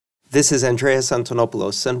This is Andreas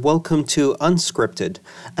Antonopoulos, and welcome to Unscripted,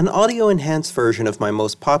 an audio-enhanced version of my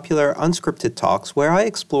most popular unscripted talks where I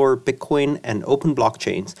explore Bitcoin and open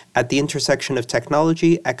blockchains at the intersection of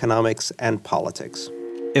technology, economics, and politics.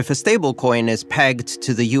 If a stablecoin is pegged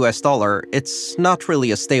to the US dollar, it's not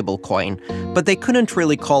really a stablecoin, but they couldn't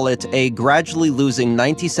really call it a gradually losing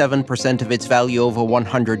 97% of its value over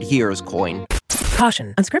 100 years coin.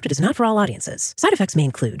 Caution, Unscripted is not for all audiences. Side effects may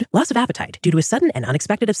include loss of appetite due to a sudden and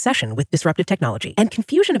unexpected obsession with disruptive technology, and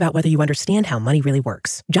confusion about whether you understand how money really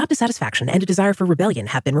works. Job dissatisfaction and a desire for rebellion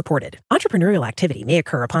have been reported. Entrepreneurial activity may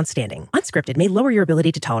occur upon standing. Unscripted may lower your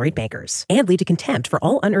ability to tolerate bankers, and lead to contempt for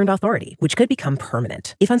all unearned authority, which could become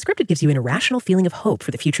permanent. If Unscripted gives you an irrational feeling of hope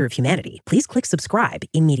for the future of humanity, please click subscribe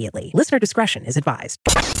immediately. Listener discretion is advised.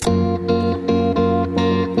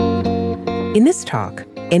 In this talk,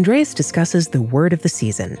 Andreas discusses the word of the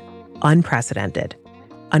season, unprecedented.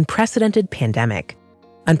 Unprecedented pandemic,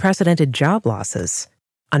 unprecedented job losses,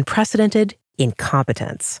 unprecedented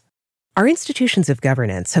incompetence. Our institutions of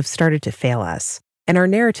governance have started to fail us, and our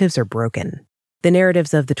narratives are broken. The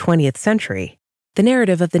narratives of the 20th century, the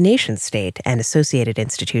narrative of the nation-state and associated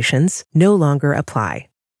institutions no longer apply.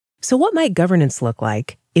 So what might governance look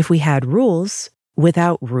like if we had rules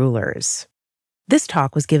without rulers? This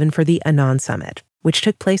talk was given for the Anon Summit, which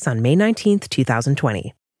took place on May 19th,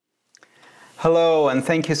 2020. Hello, and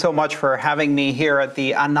thank you so much for having me here at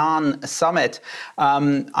the Anon Summit.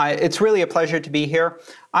 It's really a pleasure to be here.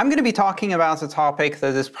 I'm going to be talking about a topic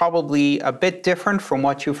that is probably a bit different from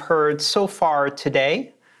what you've heard so far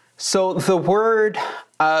today. So the word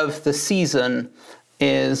of the season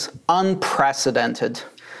is unprecedented.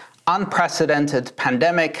 Unprecedented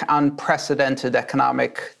pandemic, unprecedented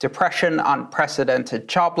economic depression, unprecedented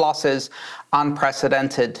job losses,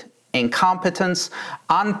 unprecedented incompetence,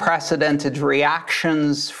 unprecedented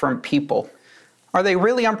reactions from people. Are they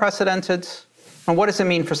really unprecedented? And what does it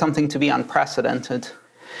mean for something to be unprecedented?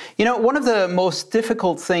 You know, one of the most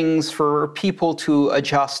difficult things for people to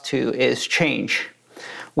adjust to is change.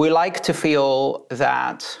 We like to feel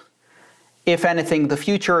that, if anything, the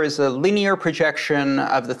future is a linear projection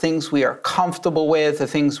of the things we are comfortable with, the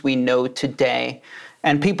things we know today.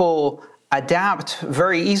 And people adapt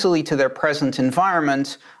very easily to their present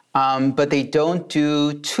environment, but they don't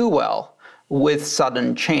do too well with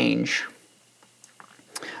sudden change.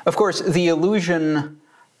 Of course, the illusion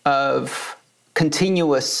of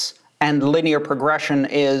continuous and linear progression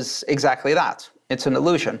is exactly that. It's an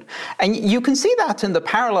illusion. And you can see that in the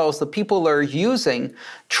parallels that people are using,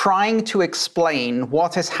 trying to explain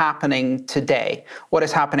what is happening today, what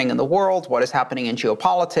is happening in the world, what is happening in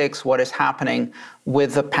geopolitics, what is happening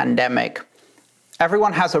with the pandemic.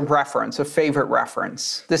 Everyone has a reference, a favorite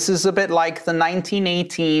reference. This is a bit like the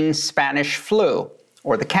 1918 Spanish flu,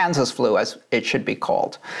 or the Kansas flu as it should be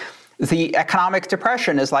called. The economic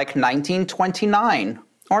depression is like 1929.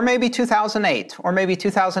 Or maybe 2008, or maybe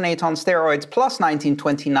 2008 on steroids plus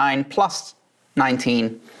 1929 plus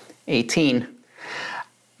 1918.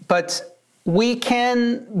 But we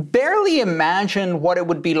can barely imagine what it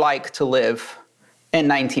would be like to live in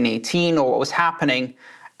 1918 or what was happening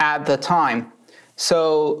at the time.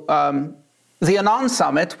 So the Anon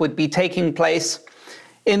Summit would be taking place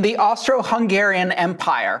in the Austro-Hungarian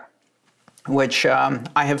Empire, which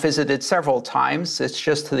I have visited several times. It's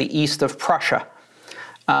just to the east of Prussia.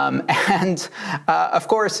 Of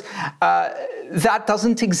course, that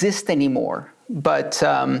doesn't exist anymore, but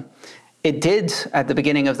it did at the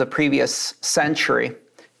beginning of the previous century.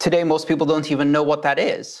 Today, most people don't even know what that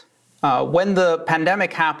is. When the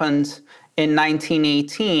pandemic happened in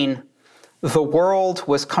 1918, the world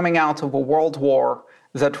was coming out of a world war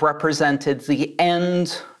that represented the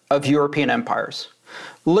end of European empires.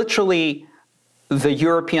 Literally, the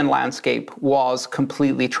European landscape was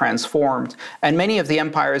completely transformed, and many of the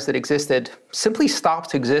empires that existed simply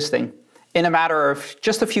stopped existing in a matter of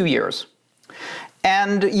just a few years.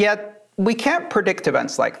 And yet, we can't predict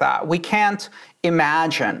events like that. We can't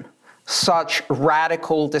imagine such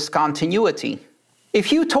radical discontinuity.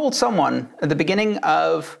 If you told someone at the beginning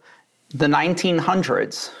of the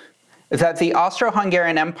 1900s that the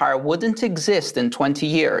Austro-Hungarian Empire wouldn't exist in 20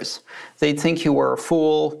 years, they'd think you were a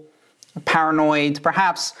fool, paranoid.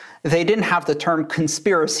 Perhaps they didn't have the term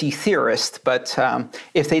conspiracy theorist, but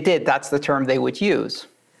if they did, that's the term they would use.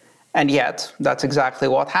 And yet, that's exactly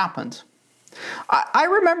what happened. I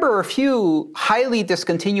remember a few highly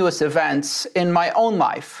discontinuous events in my own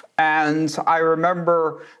life, and I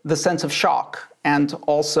remember the sense of shock and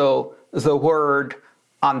also the word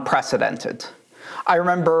unprecedented. I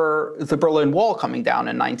remember the Berlin Wall coming down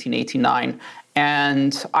in 1989,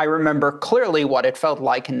 and I remember clearly what it felt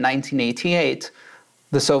like in 1988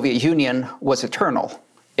 the Soviet Union was eternal.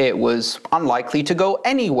 It was unlikely to go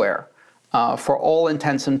anywhere. For all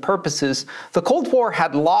intents and purposes, the Cold War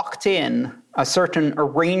had locked in a certain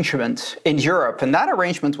arrangement in Europe, and that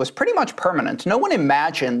arrangement was pretty much permanent. No one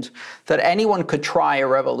imagined that anyone could try a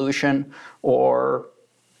revolution, or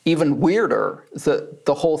even weirder,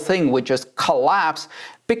 the whole thing would just collapse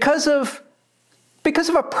because of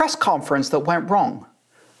a press conference that went wrong.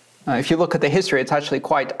 If you look at the history, it's actually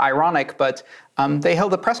quite ironic, but they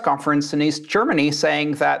held a press conference in East Germany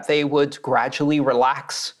saying that they would gradually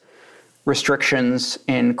relax restrictions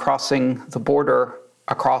in crossing the border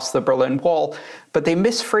across the Berlin Wall, but they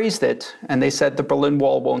misphrased it, and they said the Berlin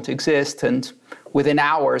Wall won't exist, and within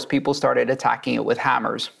hours, people started attacking it with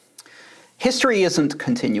hammers. History isn't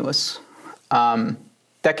continuous.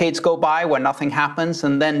 Decades go by when nothing happens,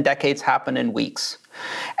 and then decades happen in weeks.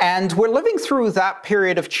 And we're living through that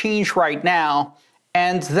period of change right now,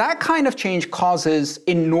 and that kind of change causes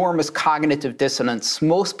enormous cognitive dissonance.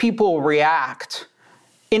 Most people react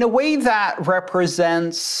in a way that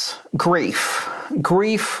represents grief.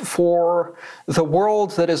 Grief for the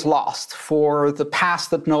world that is lost, for the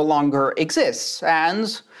past that no longer exists.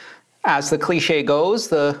 And as the cliche goes,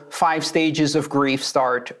 the 5 stages of grief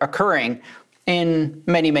start occurring in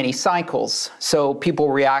many, many cycles. So people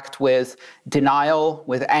react with denial,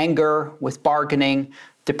 with anger, with bargaining,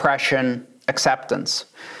 depression, acceptance.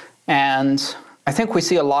 And I think we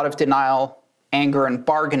see a lot of denial, anger, and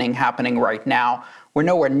bargaining happening right now. We're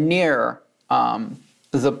nowhere near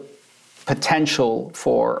the potential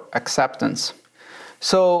for acceptance.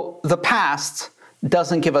 So the past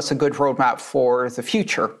doesn't give us a good roadmap for the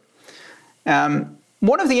future.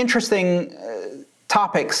 One of the interesting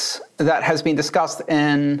topics that has been discussed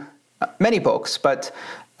in many books, but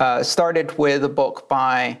started with a book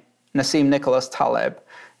by Nassim Nicholas Taleb,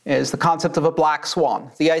 is the concept of a black swan.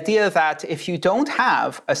 The idea that if you don't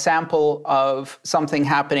have a sample of something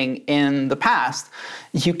happening in the past,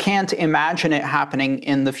 you can't imagine it happening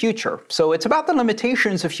in the future. So it's about the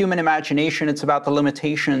limitations of human imagination. It's about the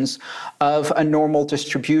limitations of a normal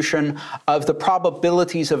distribution of the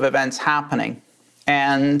probabilities of events happening.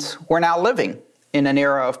 And we're now living in an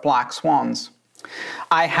era of black swans.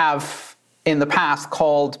 I have in the past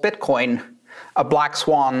called Bitcoin a black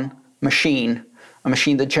swan machine, a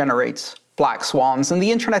machine that generates black swans. And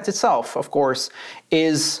the internet itself, of course,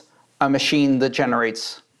 is a machine that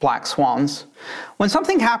generates black swans. When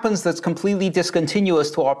something happens that's completely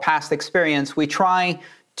discontinuous to our past experience, we try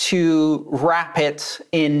to wrap it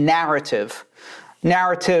in narrative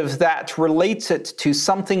that relates it to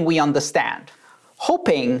something we understand,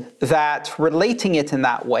 hoping that relating it in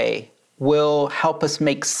that way will help us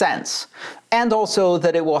make sense, and also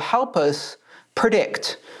that it will help us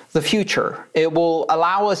predict the future. It will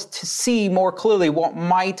allow us to see more clearly what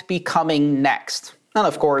might be coming next. And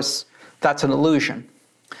of course, that's an illusion.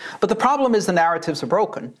 But the problem is the narratives are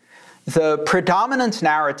broken. The predominant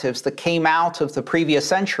narratives that came out of the previous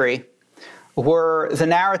century were the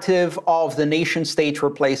narrative of the nation-state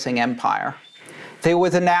replacing empire. They were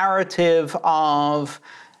the narrative of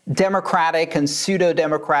democratic and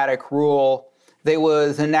pseudo-democratic rule. They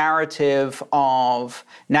were the narrative of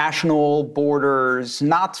national borders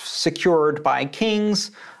not secured by kings,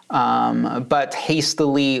 but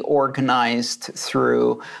hastily organized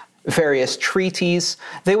through various treaties.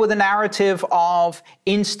 They were the narrative of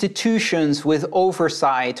institutions with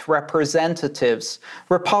oversight, representatives,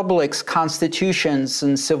 republics, constitutions,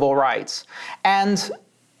 and civil rights. And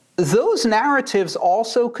those narratives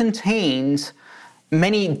also contained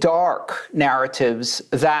many dark narratives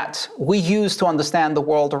that we use to understand the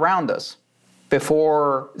world around us.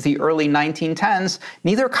 Before the early 1910s,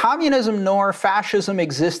 neither communism nor fascism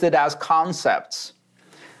existed as concepts.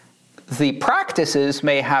 The practices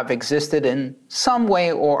may have existed in some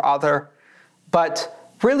way or other,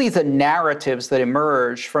 but really the narratives that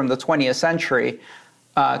emerged from the 20th century,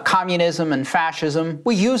 communism and fascism,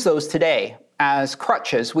 we use those today as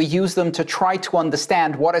crutches. We use them to try to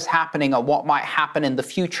understand what is happening or what might happen in the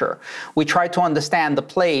future. We try to understand the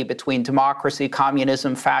play between democracy,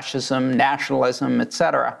 communism, fascism, nationalism,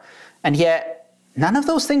 etc. And yet, none of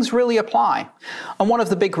those things really apply. And one of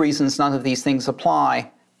the big reasons none of these things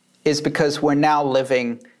apply is because we're now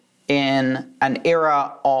living in an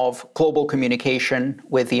era of global communication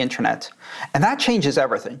with the internet. And that changes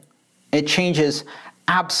everything. It changes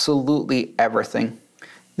absolutely everything.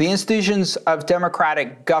 The institutions of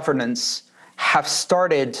democratic governance have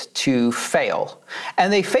started to fail.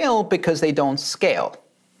 And they fail because they don't scale.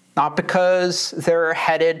 Not because they're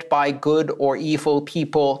headed by good or evil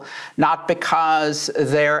people, not because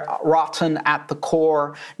they're rotten at the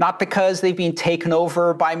core, not because they've been taken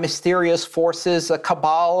over by mysterious forces, a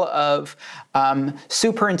cabal of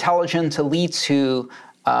super intelligent elites who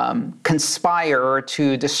conspire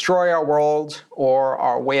to destroy our world or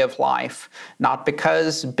our way of life, not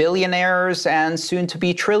because billionaires and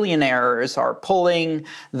soon-to-be trillionaires are pulling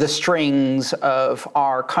the strings of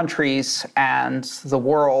our countries and the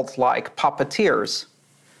world like puppeteers.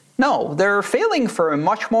 No, they're failing for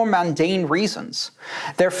much more mundane reasons.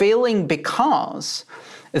 They're failing because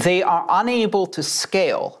they are unable to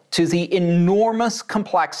scale to the enormous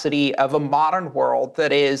complexity of a modern world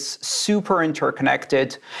that is super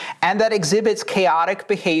interconnected and that exhibits chaotic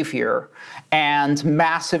behavior and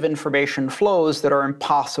massive information flows that are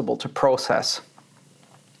impossible to process.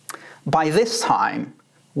 By this time,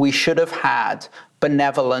 we should have had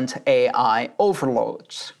benevolent AI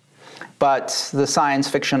overloads. But the science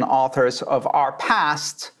fiction authors of our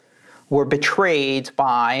past were betrayed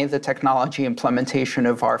by the technology implementation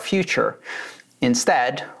of our future.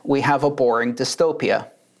 Instead, we have a boring dystopia.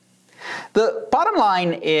 The bottom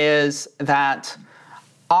line is that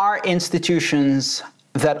our institutions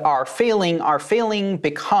that are failing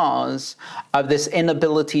because of this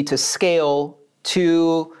inability to scale,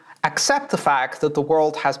 to accept the fact that the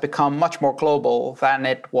world has become much more global than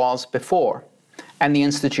it was before, and the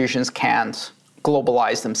institutions can't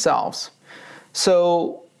globalize themselves.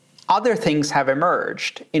 So other things have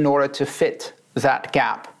emerged in order to fit that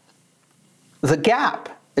gap. The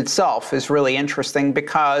gap itself is really interesting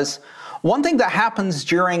because one thing that happens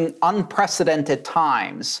during unprecedented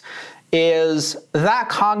times is that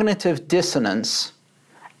cognitive dissonance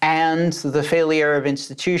and the failure of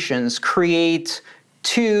institutions create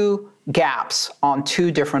two gaps on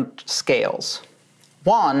two different scales.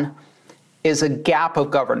 One is a gap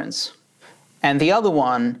of governance, and the other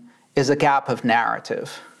one is a gap of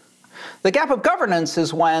narrative. The gap of governance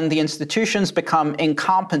is when the institutions become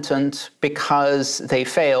incompetent because they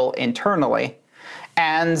fail internally,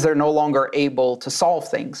 and they're no longer able to solve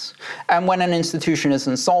things. And when an institution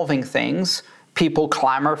isn't solving things, people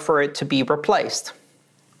clamor for it to be replaced.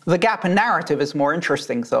 The gap in narrative is more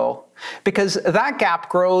interesting, though, because that gap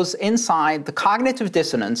grows inside the cognitive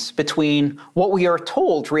dissonance between what we are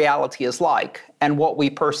told reality is like and what we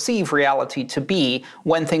perceive reality to be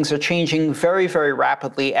when things are changing very, very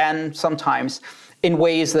rapidly and sometimes in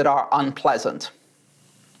ways that are unpleasant.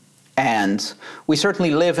 And we certainly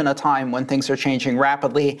live in a time when things are changing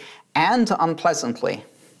rapidly and unpleasantly.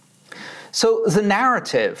 So the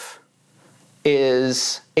narrative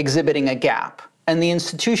is exhibiting a gap, and the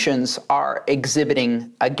institutions are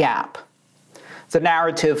exhibiting a gap. The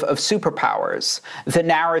narrative of superpowers, the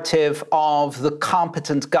narrative of the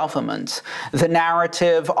competent government, the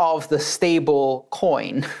narrative of the stable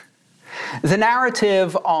coin, the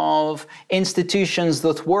narrative of institutions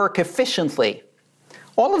that work efficiently.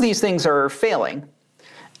 All of these things are failing.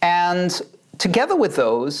 And together with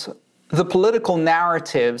those, the political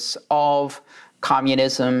narratives of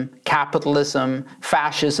communism, capitalism,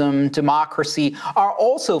 fascism, democracy are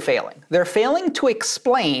also failing. They're failing to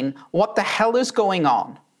explain what the hell is going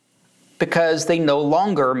on because they no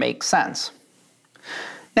longer make sense.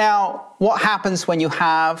 Now, what happens when you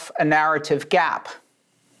have a narrative gap?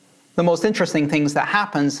 The most interesting things that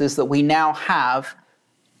happens is that we now have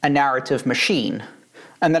a narrative machine,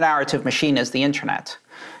 and the narrative machine is the internet.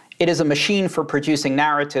 It is a machine for producing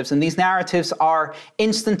narratives, and these narratives are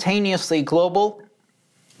instantaneously global,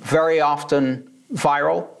 very often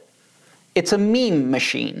viral. It's a meme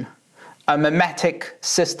machine, a mimetic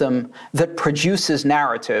system that produces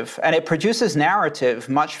narrative, and it produces narrative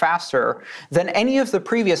much faster than any of the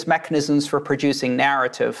previous mechanisms for producing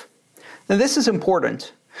narrative. Now, this is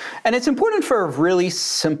important, and it's important for a really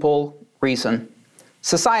simple reason.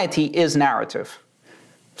 Society is narrative.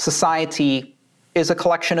 Society is a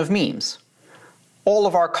collection of memes. All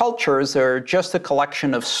of our cultures are just a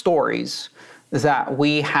collection of stories that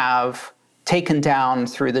we have taken down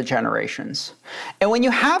through the generations. And when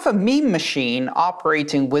you have a meme machine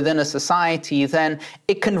operating within a society, then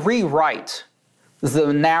it can rewrite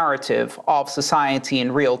the narrative of society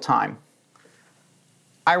in real time.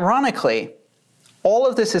 Ironically, all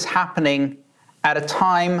of this is happening at a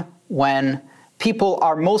time when people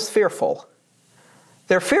are most fearful.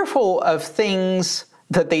 They're fearful of things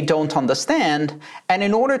that they don't understand, and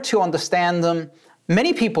in order to understand them,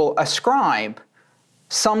 many people ascribe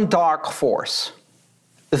some dark force.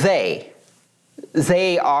 They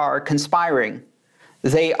are conspiring.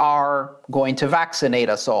 They are going to vaccinate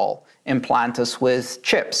us all, implant us with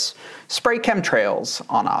chips, spray chemtrails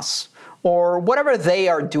on us, or whatever they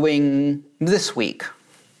are doing this week.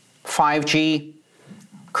 5G,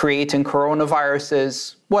 creating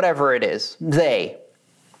coronaviruses, whatever it is, they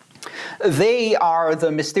are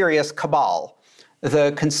the mysterious cabal,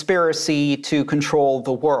 the conspiracy to control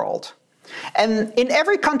the world. And in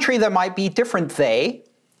every country there might be different they,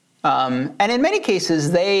 and in many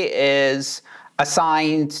cases they is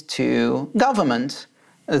assigned to government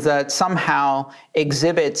that somehow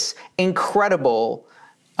exhibits incredible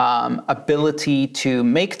ability to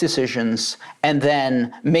make decisions and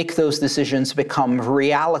then make those decisions become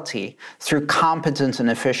reality through competent and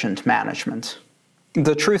efficient management.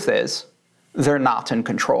 The truth is, they're not in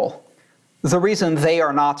control. The reason they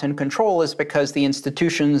are not in control is because the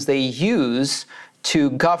institutions they use to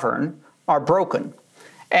govern are broken.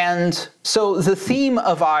 And so the theme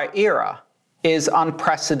of our era is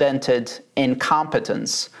unprecedented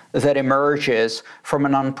incompetence that emerges from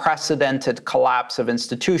an unprecedented collapse of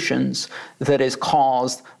institutions that is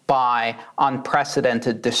caused by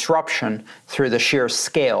unprecedented disruption through the sheer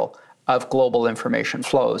scale of global information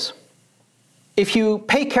flows. If you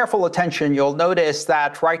pay careful attention, you'll notice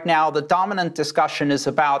that right now the dominant discussion is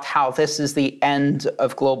about how this is the end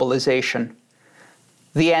of globalization.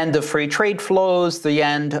 The end of free trade flows, the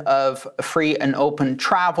end of free and open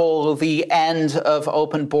travel, the end of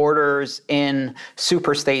open borders in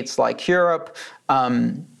superstates like Europe,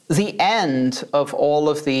 the end of all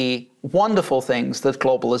of the wonderful things that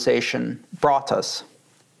globalization brought us.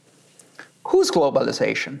 Whose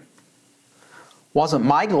globalization? Wasn't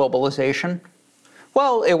my globalization?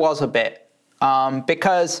 Well, it was a bit.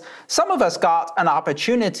 Because some of us got an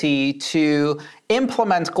opportunity to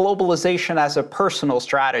implement globalization as a personal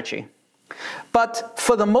strategy. But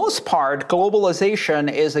for the most part,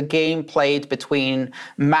 globalization is a game played between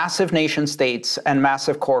massive nation states and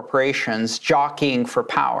massive corporations jockeying for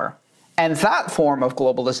power. And that form of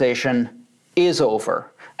globalization is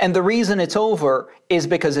over. And the reason it's over is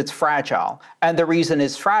because it's fragile. And the reason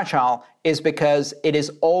it's fragile is because it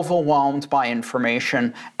is overwhelmed by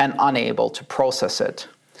information and unable to process it.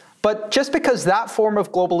 But just because that form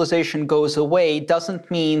of globalization goes away doesn't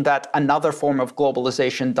mean that another form of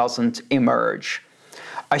globalization doesn't emerge.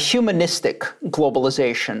 A humanistic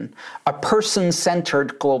globalization, a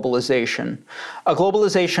person-centered globalization, a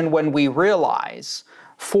globalization when we realize,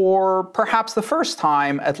 for perhaps the first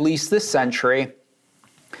time, at least this century,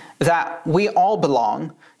 that we all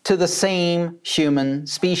belong to the same human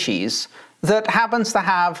species that happens to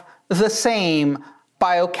have the same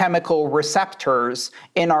biochemical receptors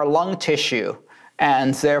in our lung tissue,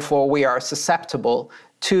 and therefore we are susceptible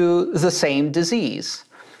to the same disease.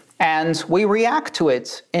 And we react to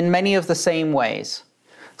it in many of the same ways.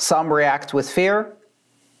 Some react with fear,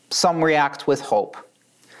 some react with hope.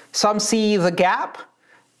 Some see the gap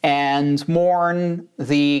and mourn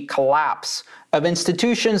the collapse of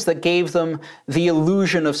institutions that gave them the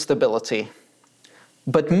illusion of stability.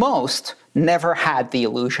 But most never had the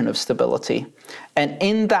illusion of stability. And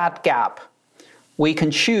in that gap, we can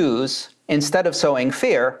choose, instead of sowing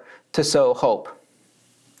fear, to sow hope.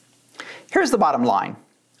 Here's the bottom line.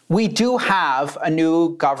 We do have a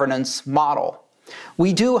new governance model.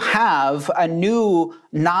 We do have a new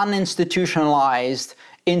non-institutionalized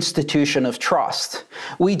institution of trust.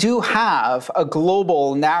 We do have a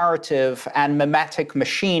global narrative and mimetic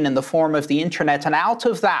machine in the form of the internet, and out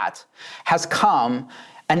of that has come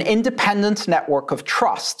an independent network of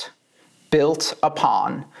trust built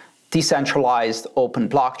upon decentralized open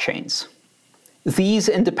blockchains. These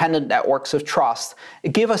independent networks of trust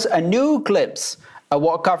give us a new glimpse of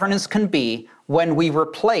what governance can be when we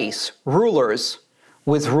replace rulers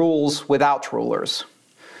with rules without rulers.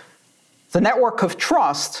 The network of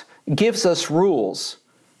trust gives us rules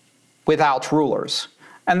without rulers.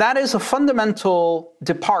 And that is a fundamental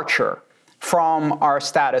departure from our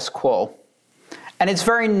status quo. And it's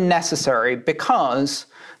very necessary because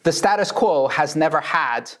the status quo has never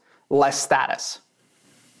had less status.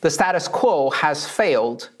 The status quo has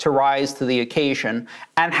failed to rise to the occasion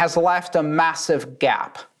and has left a massive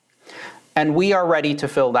gap. And we are ready to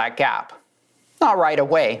fill that gap. Not right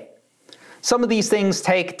away. Some of these things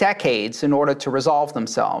take decades in order to resolve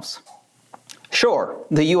themselves. Sure,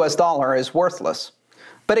 the US dollar is worthless,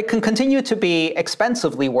 but it can continue to be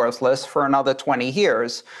expensively worthless for another 20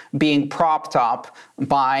 years, being propped up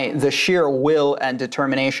by the sheer will and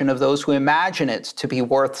determination of those who imagine it to be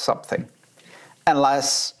worth something,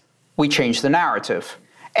 unless we change the narrative.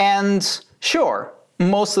 And sure,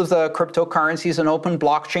 most of the cryptocurrencies and open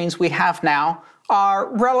blockchains we have now are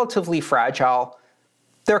relatively fragile.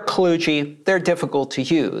 They're kludgy, they're difficult to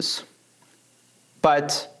use.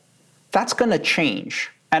 But that's going to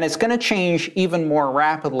change. And it's going to change even more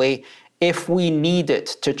rapidly if we need it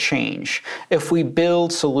to change, if we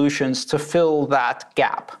build solutions to fill that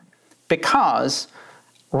gap. Because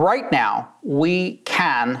right now, we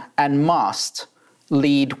can and must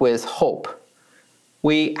lead with hope.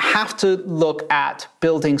 We have to look at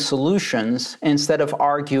building solutions instead of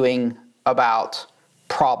arguing about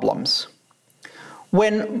problems.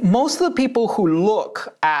 When most of the people who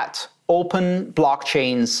look at open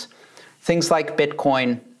blockchains, things like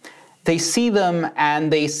Bitcoin, they see them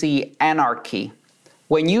and they see anarchy.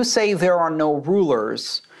 When you say there are no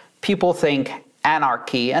rulers, people think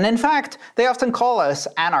anarchy. And in fact, they often call us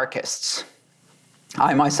anarchists.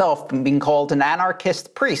 I myself am being called an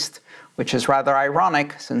anarchist priest, which is rather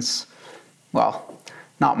ironic since, well,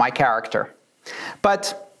 not my character.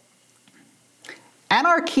 But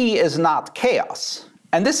anarchy is not chaos.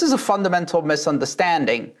 And this is a fundamental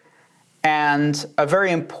misunderstanding and a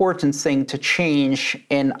very important thing to change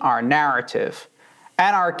in our narrative.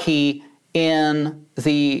 Anarchy, in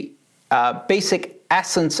the basic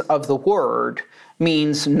essence of the word,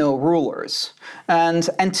 means no rulers. And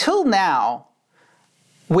until now,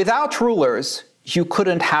 without rulers, you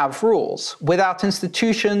couldn't have rules. Without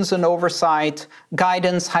institutions and oversight,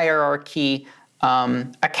 guidance, hierarchy,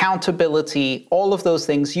 accountability, all of those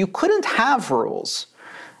things, you couldn't have rules.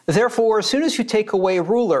 Therefore, as soon as you take away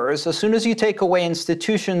rulers, as soon as you take away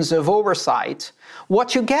institutions of oversight,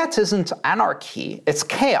 what you get isn't anarchy, it's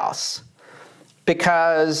chaos,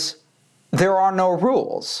 because there are no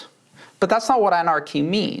rules. But that's not what anarchy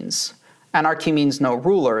means. Anarchy means no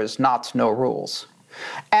rulers, not no rules.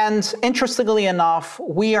 And interestingly enough,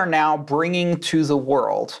 we are now bringing to the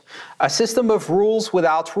world a system of rules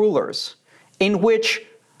without rulers, in which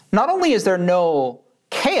not only is there no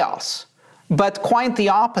chaos, but quite the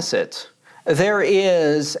opposite. There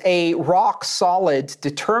is a rock-solid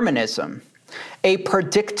determinism, a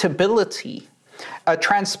predictability, a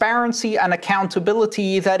transparency and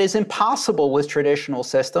accountability that is impossible with traditional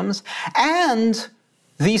systems. And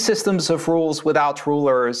these systems of rules without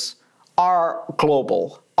rulers are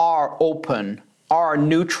global, are open, are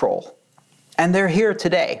neutral. And they're here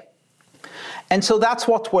today. And so that's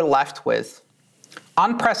what we're left with.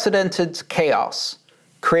 Unprecedented chaos,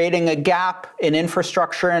 creating a gap in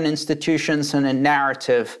infrastructure and institutions and in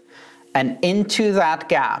narrative, and into that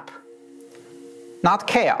gap, not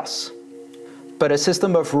chaos, but a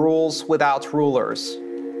system of rules without rulers.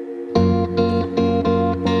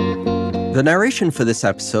 The narration for this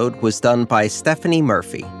episode was done by Stephanie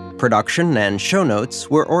Murphy. Production and show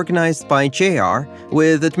notes were organized by JR,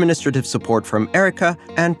 with administrative support from Erica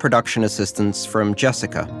and production assistance from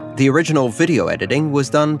Jessica. The original video editing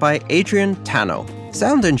was done by Adrian Tano.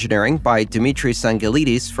 Sound engineering by Dimitri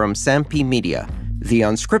Sangilidis from Sampi Media. The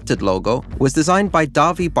Unscripted logo was designed by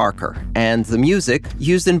Davi Barker, and the music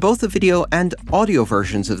used in both the video and audio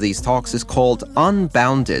versions of these talks is called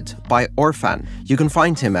Unbounded by Orphan. You can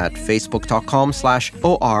find him at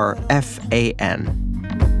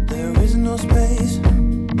facebook.com/ORFAN. There is no space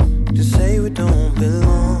to say we don't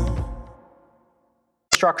belong.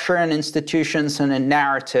 Structure and institutions and a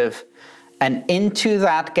narrative, and into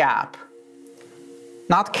that gap,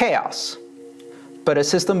 not chaos, but a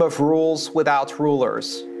system of rules without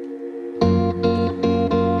rulers.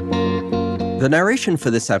 The narration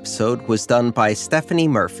for this episode was done by Stephanie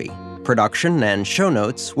Murphy. Production and show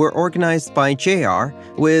notes were organized by JR,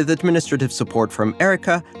 with administrative support from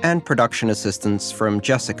Erica and production assistance from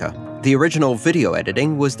Jessica. The original video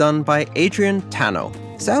editing was done by Adrian Tano.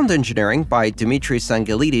 Sound engineering by Dimitri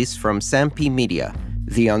Sangilidis from Sampi Media.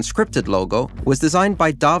 The Unscripted logo was designed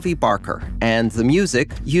by Davi Barker, and the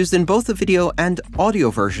music used in both the video and audio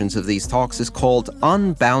versions of these talks is called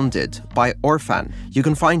Unbounded by Orphan. You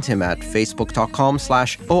can find him at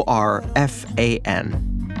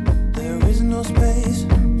facebook.com/ORFAN. There is no space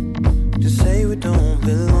to say we don't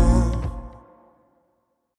belong.